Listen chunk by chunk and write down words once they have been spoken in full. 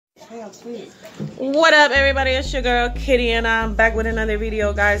What up, everybody? It's your girl Kitty, and I'm back with another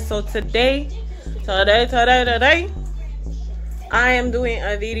video, guys. So today, I am doing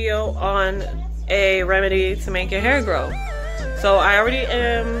a video on a remedy to make your hair grow. So I already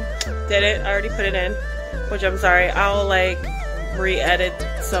did it. I already put it in, which I'm sorry. I'll like re-edit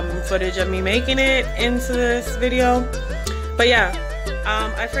some footage of me making it into this video. But yeah,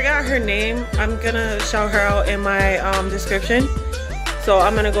 I forgot her name. I'm gonna shout her out in my description. So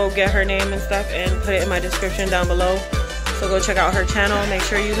I'm gonna go get her name and stuff and put it in my description down below. So go check out her channel. Make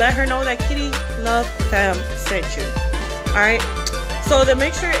sure you let her know that Kitty Love Fam sent you. Alright. So the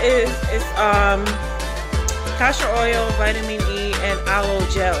mixture is castor oil, vitamin E, and aloe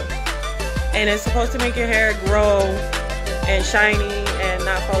gel. And it's supposed to make your hair grow and shiny and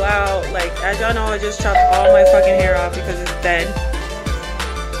not fall out. Like, as y'all know, I just chopped all my fucking hair off because it's dead.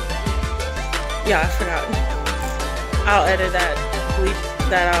 Yeah, I forgot. I'll edit that. Bleep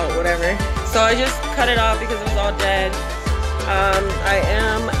that out, whatever. So I just cut it off because it was all dead. I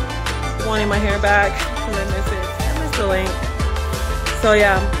am wanting my hair back because I miss it. I miss the length. So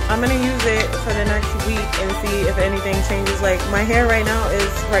yeah, I'm gonna use it for the next week and see if anything changes. Like, my hair right now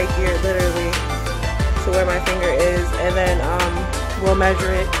is right here, literally, to where my finger is, and then we'll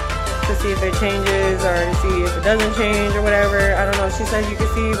measure it to see if it changes or to see if it doesn't change or whatever. I don't know. She says you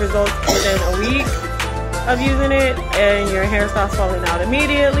can see results within a week of using it, and your hair stops falling out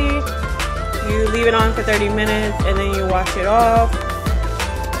immediately. You leave it on for 30 minutes and then you wash it off.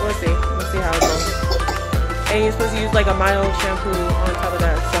 We'll see how it goes. And you're supposed to use like a mild shampoo on top of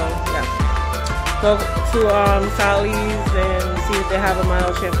that. So yeah, go to Sally's and see if they have a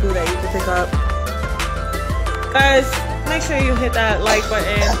mild shampoo that you can pick up. Guys, make sure you hit that like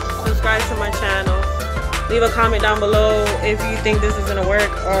button, subscribe to my channel. Leave a comment down below if you think this is gonna work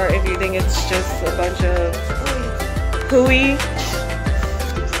or if you think it's just a bunch of hooey.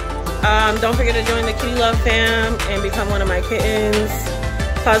 Don't forget to join the Kitty Love Fam and become one of my kittens.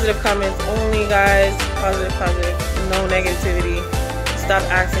 Positive comments only, guys. Positive, no negativity. Stop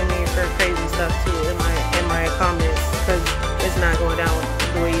asking me for crazy stuff too in my comments, because it's not going down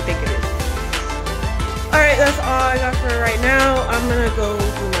the way you think it is. Alright, that's all I got for right now. I'm gonna go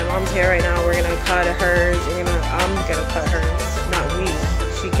do my mom's hair right now. We're gonna cut hers. I'm gonna cut hers. Not me.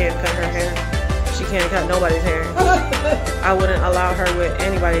 She can't cut her hair. She can't cut nobody's hair. I wouldn't allow her with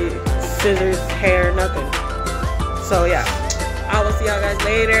anybody. Scissors, hair, nothing. So yeah, I will see y'all guys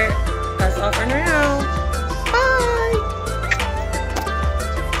later. That's all for now. Bye.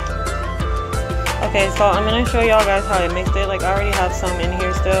 Okay, so I'm gonna show y'all guys how I mixed it. Like, I already have some in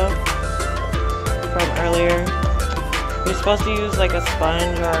here still from earlier. You're supposed to use like a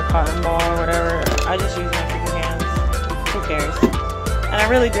sponge or a cotton ball or whatever. I just use my freaking hands. Who cares? And I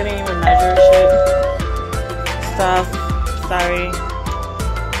really didn't even measure shit. Stuff. Sorry.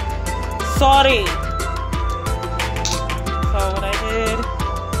 So what I did,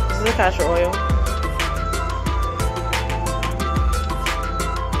 this is a castor oil.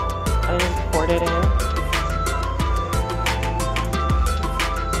 I just poured it in.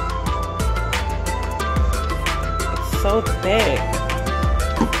 So thick.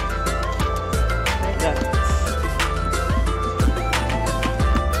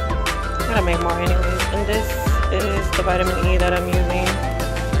 I'm gonna make more anyways. And this is the vitamin E that I'm using.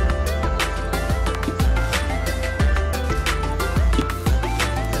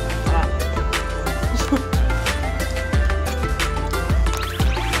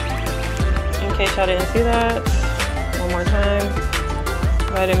 In case y'all didn't see that, one more time.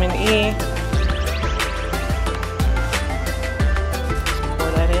 Vitamin E.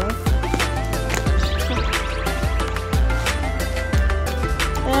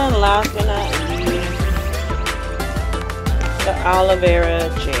 And last but not least, the aloe vera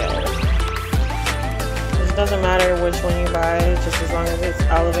gel. This doesn't matter which one you buy, just as long as it's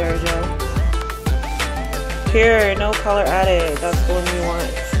aloe vera gel. Pure, no color added. That's the one you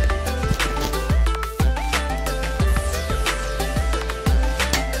want.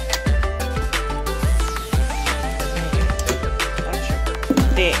 Extra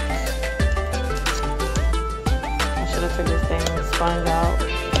thick. I should have took this thing and sponge out.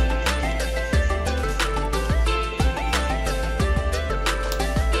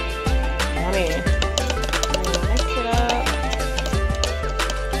 Mix it up.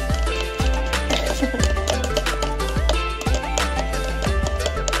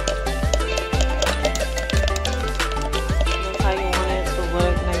 That's how you want it to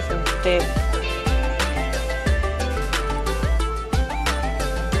look, nice and thick.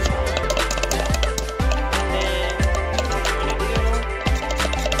 And then what you're gonna do,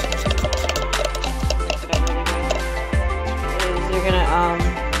 mix it up really good, is you're gonna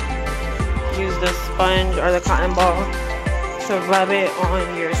sponge or the cotton ball to rub it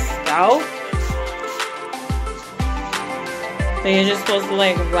on your scalp. So you're just supposed to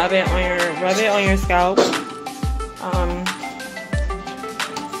like rub it on your scalp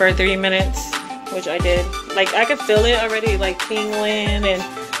for 3 minutes, which I did. Like I could feel it already, like tingling, and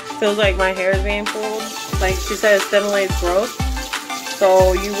feels like my hair is being pulled. Like she said, it stimulates growth,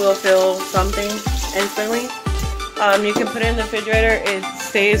 so you will feel something instantly. You can put it in the refrigerator. It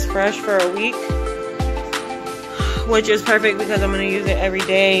stays fresh for a week, which is perfect because I'm gonna use it every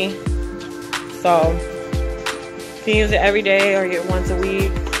day. So you can use it every day or get once a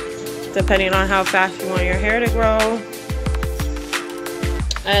week, depending on how fast you want your hair to grow.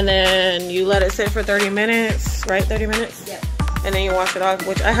 And then you let it sit for 30 minutes, right? 30 minutes? Yeah. And then you wash it off,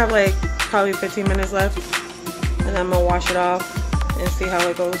 which I have like probably 15 minutes left. And I'm gonna wash it off and see how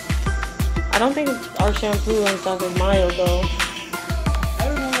it goes. I don't think our shampoo and stuff is mild though. I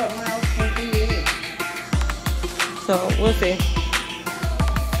don't know what mild shampoo is. So we'll see.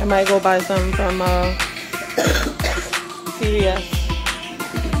 I might go buy some from CVS.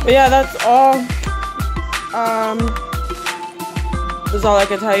 But yeah, that's all. That's all I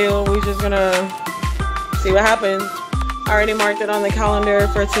can tell you. We're just gonna see what happens. I already marked it on the calendar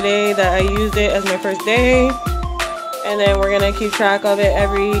for today that I used it as my first day. And then we're gonna keep track of it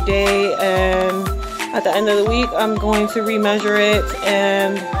every day. And at the end of the week, I'm going to remeasure it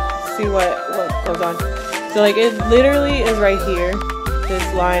and see what goes on. So like it literally is right here,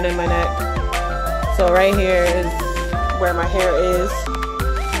 this line in my neck. So right here is where my hair is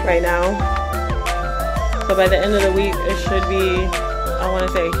right now. So by the end of the week, it should be, I want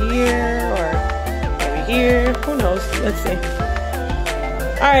to say here or maybe here. Who knows? Let's see.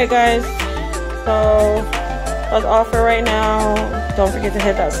 Alright guys, so that's all for right now. Don't forget to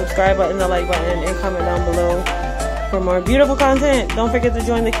hit that subscribe button, the like button, and comment down below for more beautiful content. Don't forget to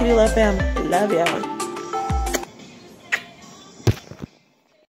join the Kitty Love fam. Love y'all.